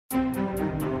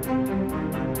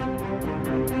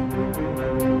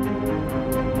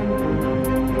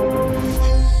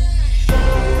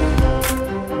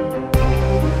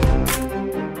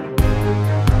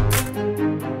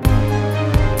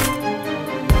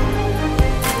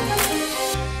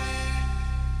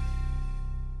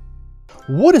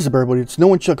What is up, everybody? It's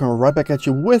nowonshall coming right back at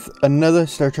you with another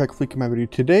Star Trek Fleet Command video.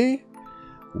 Today,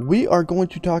 we are going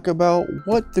to talk about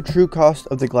what the true cost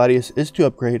of the Gladius is to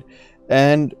upgrade,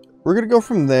 and we're going to go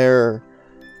from there.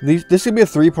 This is going to be a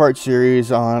three-part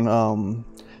series on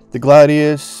the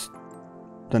Gladius,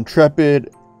 the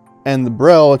Intrepid, and the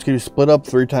Brel. It's going to be split up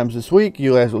 3 times this week.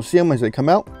 You guys will see them as they come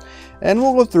out, and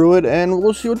we'll go through it, and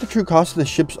we'll see what the true cost of the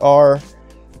ships are,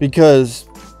 because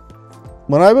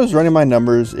when I was running my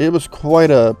numbers, it was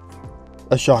quite a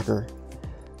shocker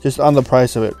just on the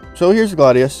price of it. So here's the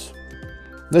Gladius,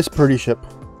 this pretty ship.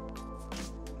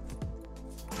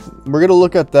 We're going to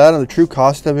look at that and the true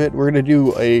cost of it. We're going to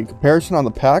do a comparison on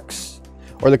the packs,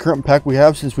 or the current pack we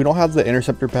have, since we don't have the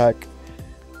Interceptor pack.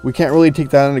 We can't really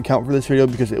take that into account for this video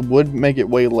because it would make it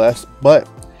way less, but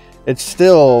it's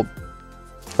still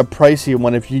a pricey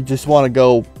one if you just want to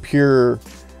go pure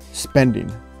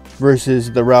spending versus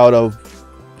the route of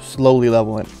slowly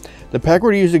leveling. The pack we're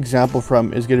going to use example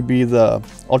from is going to be the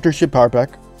Ultra Ship Power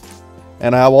Pack,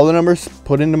 and I have all the numbers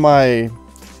put into my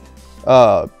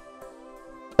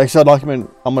Excel document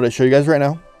I'm going to show you guys right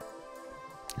now.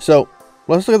 So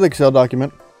let's look at the Excel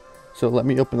document. So let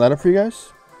me open that up for you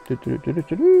guys.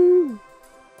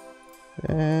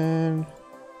 And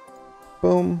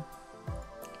boom.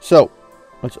 So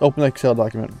let's open the Excel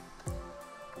document.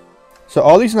 So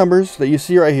all these numbers that you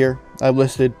see right here, I've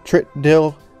listed Trit,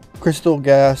 Dill, Crystal,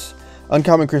 Gas,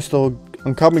 Uncommon Crystal,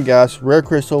 Uncommon Gas, Rare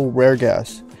Crystal, Rare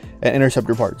Gas, and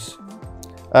Interceptor parts.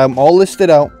 All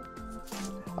listed out.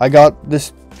 I got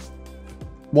this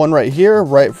one right here,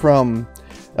 right from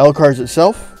Elgato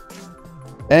itself.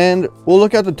 And we'll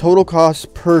look at the total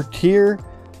cost per tier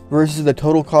versus the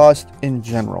total cost in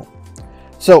general.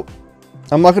 So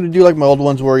I'm not going to do like my old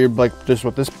ones where you're like, this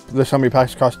how many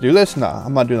packs cost to do this. Nah,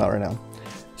 I'm not doing that right now.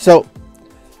 So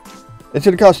it's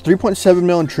going to cost 3.7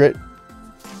 mil in Trit,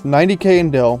 90k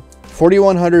in Dill,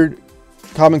 4100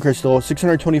 Common Crystal,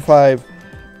 625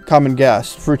 Common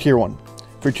Gas for Tier 1.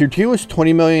 For Tier 2 is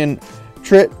 20 million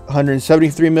Trit,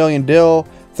 173 million Dill,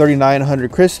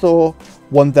 3900 Crystal,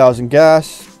 1000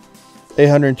 Gas,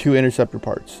 802 Interceptor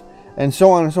parts, and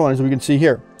so on, as we can see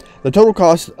here. The total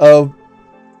cost of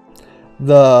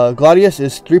the Gladius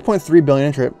is 3.3 billion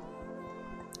in Trit,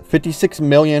 56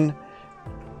 million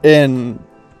in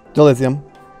dilithium,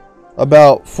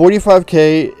 about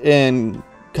 45k in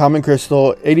Common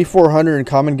Crystal, 8400 in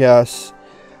Common Gas,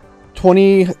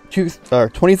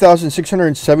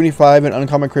 20,675 in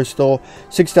Uncommon Crystal,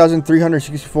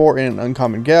 6,364 in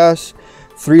Uncommon Gas,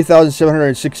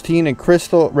 3,716 in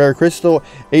Rare Crystal,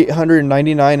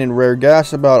 899 in Rare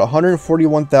Gas, about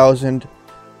 141,000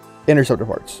 Interceptor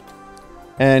parts.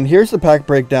 And here's the pack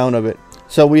breakdown of it.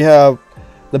 So we have,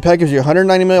 the pack gives you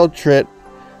 190 mil Trit,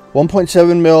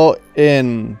 1.7 mil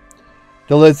in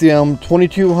dilithium,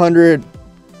 2200,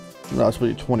 no, it's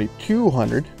really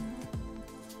 2200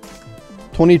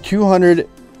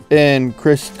 in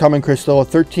Common Crystal,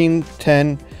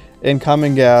 1310 in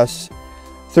Common Gas,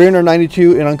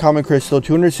 392 in Uncommon Crystal,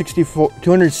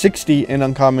 260 in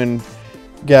Uncommon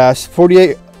Gas,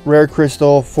 48 Rare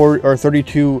Crystal,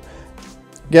 32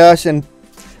 Gas, and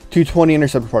 220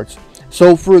 Interceptor parts.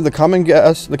 So for the Common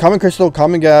Gas, the Common Crystal,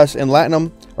 Common Gas, and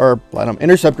Platinum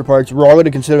Interceptor parts, we're all going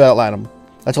to consider that Platinum.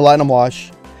 That's a Platinum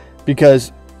wash,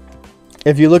 because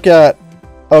if you look at,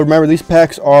 remember these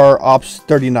packs are Ops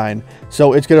 39,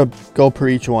 so it's going to go per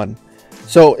each one.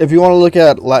 So if you want to look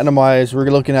at Platinum wise, we're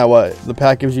looking at what the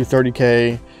pack gives you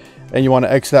 30k, and you want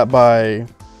to X that by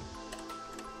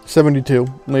 72.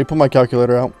 Let me put my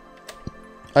calculator out.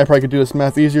 I probably could do this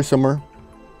math easier somewhere.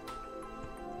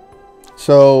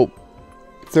 So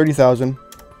 30,000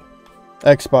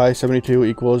 X by 72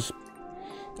 equals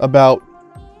about,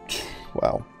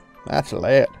 wow, that's a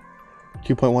lot,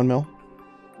 2.1 mil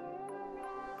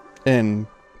in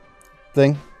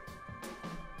thing,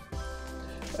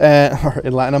 and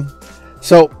in Platinum.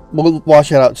 So we'll wash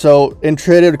that out. So in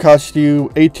Trade, it would cost you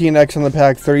 18x on the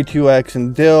pack, 32x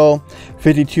in Dill,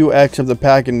 52x of the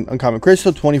pack in Uncommon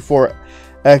Crystal,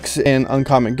 24x in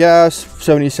Uncommon Gas,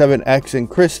 77x in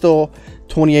Crystal,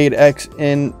 28x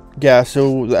in Gas.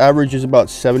 So the average is about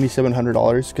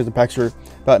 $7,700 because the packs are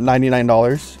about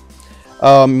 $99.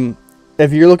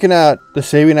 If you're looking at the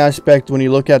saving aspect, when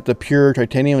you look at the pure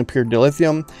titanium and pure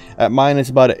dilithium, at mine it's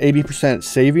about an 80%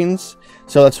 savings.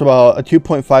 So that's about a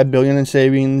 2.5 billion in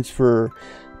savings for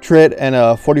Trit and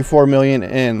a 44 million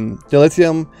in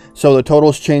dilithium. So the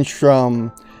totals changed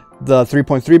from the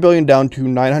 3.3 billion down to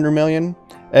 900 million.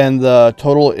 And the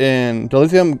total in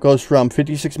dilithium goes from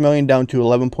 56 million down to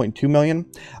 11.2 million.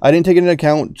 I didn't take into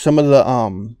account some of the,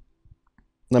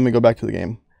 let me go back to the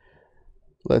game.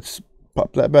 Let's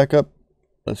pop that back up.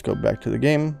 let's go back to the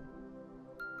game.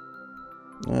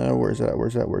 Where's it at?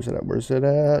 Where's it at? Where's it at? Where's it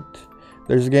at?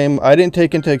 There's a game I didn't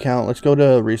take into account. Let's go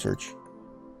to research.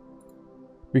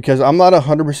 Because I'm not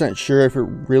 100% sure if it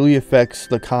really affects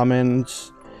the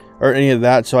commons or any of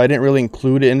that. So I didn't really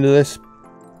include it into this.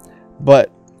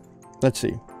 But let's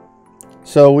see.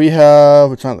 So we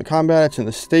have, it's not in the combat, it's in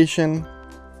the station.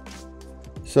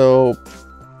 So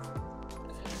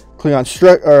click on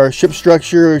ship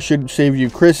structure, should save you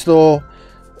crystal.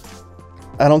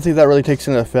 I don't think that really takes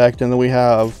into effect. And then we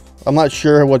have, I'm not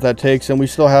sure what that takes. And we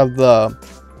still have the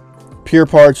pure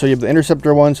part. So you have the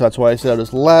interceptor one. So that's why I set it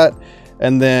as lat.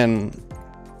 And then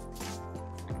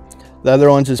the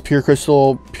other ones is pure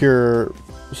crystal, pure.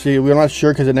 See, we're not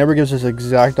sure because it never gives us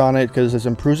exact on it because this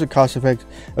improves the cost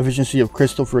efficiency of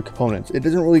crystal for components. It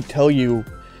doesn't really tell you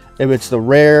if it's the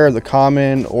rare, the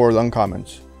common, or the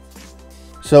uncommons.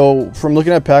 So from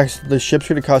looking at packs, the ship's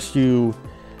going to cost you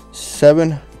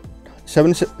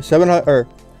 7,700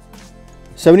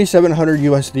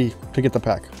 USD to get the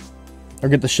pack, or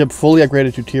get the ship fully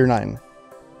upgraded to tier 9.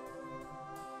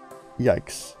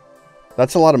 Yikes,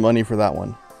 that's a lot of money for that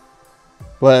one.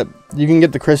 But you can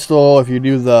get the crystal if you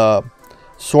do the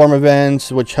swarm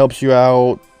events, which helps you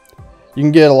out. You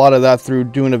can get a lot of that through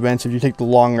doing events if you take the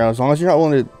long route. As long as you're not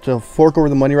willing to fork over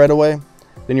the money right away,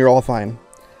 then you're all fine.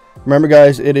 Remember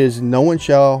guys, it is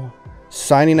nowonshall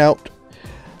signing out.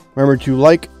 Remember to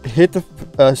like, hit the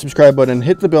subscribe button,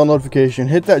 hit the bell notification,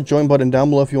 hit that join button down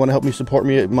below if you want to help me support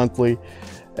me monthly.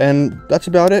 And that's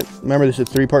about it. Remember, this is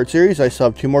a 3-part series. I still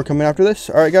have 2 more coming after this.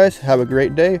 Alright guys, have a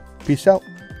great day. Peace out.